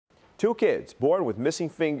Two kids born with missing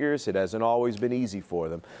fingers. It hasn't always been easy for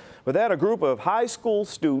them. But then a group of high school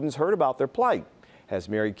students heard about their plight. As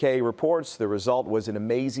Mary Kay reports, the result was an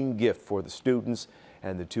amazing gift for the students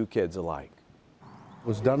and the two kids alike.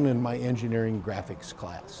 Was done in my engineering graphics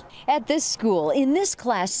class. At this school, in this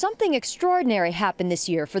class, something extraordinary happened this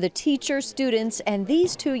year for the teachers, students, and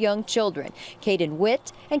these two young children, Kaeden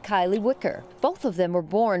Witt and Wicker. Both of them were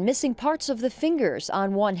born missing parts of the fingers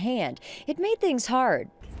on one hand. It made things hard.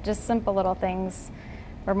 Just simple little things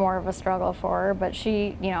were more of a struggle for her, but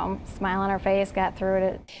she, smile on her face, got through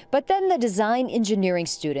it. But then the design engineering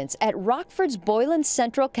students at Rockford's BOYLAN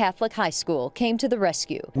Central Catholic High School came to the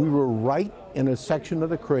rescue. We were right in a section of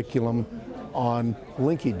the curriculum on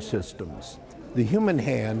linkage systems. The human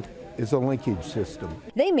hand is a linkage system.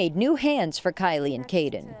 They made new hands for Kylie and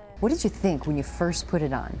Kaeden. What did you think when you first put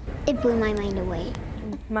it on? It blew my mind away.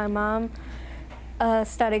 My mom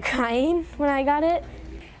started crying when I got it.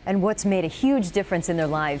 And what's made a huge difference in their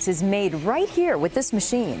lives is made right here with this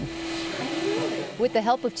machine. With the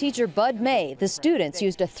help of teacher Bud May, the students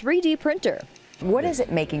used a 3D printer. What is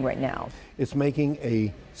it making right now? It's making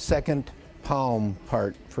a second palm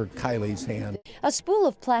part for Kylie's hand. A spool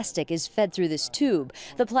of plastic is fed through this tube.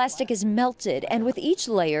 The plastic is melted, and with each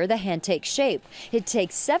layer, the hand takes shape. It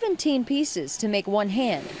takes 17 pieces to make one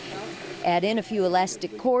hand. Add in a few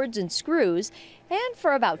elastic cords and screws, and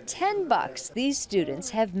for about $10, these students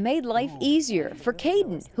have made life easier for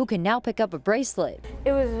Kaeden, who can now pick up a bracelet.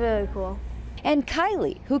 It was really cool. And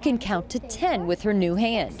Kylie, who can count to 10 with her new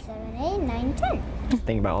hand. 7, 8, 9, 10.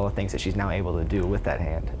 Think about all the things that she's now able to do with that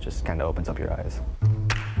hand. It just kind of opens up your eyes.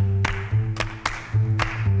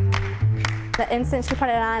 The instant she put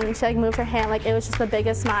it on and she moved her hand, it was just the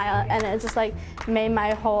biggest smile, and it just made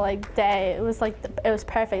my whole day. It was it was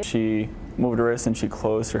perfect. She moved her wrist and she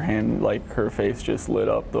closed her hand, her face just lit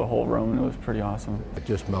up the whole room. It was pretty awesome. It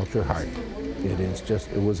just melts your heart.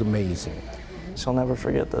 It was amazing. She'll never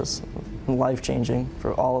forget this. Life-changing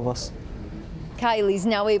for all of us. Kylie's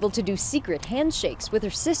now able to do secret handshakes with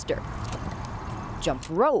her sister, jump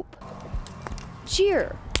rope,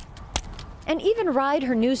 cheer, and even ride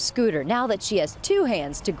her new scooter now that she has two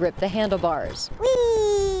hands to grip the handlebars.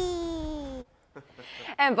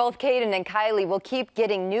 And both Kaeden and Kylie will keep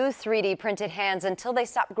getting new 3D printed hands until they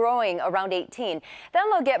stop growing around 18. Then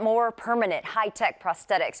they'll get more permanent high-tech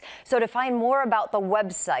prosthetics. So to find more about the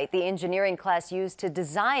website the engineering class used to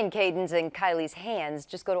design Kaeden's and Kylie's hands,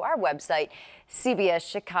 just go to our website,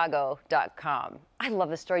 cbschicago.com. I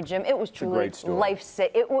love this story, Jim. It was truly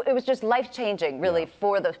it was just life-changing, really,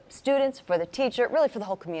 for the students, for the teacher, really for the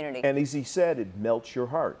whole community. And as he said, it melts your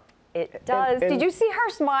heart. It does. Did you see her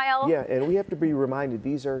smile? Yeah, and we have to be reminded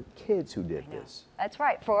these are kids who did this. That's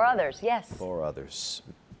right, for others, yes. For others.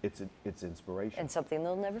 It's inspiration. And something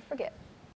they'll never forget.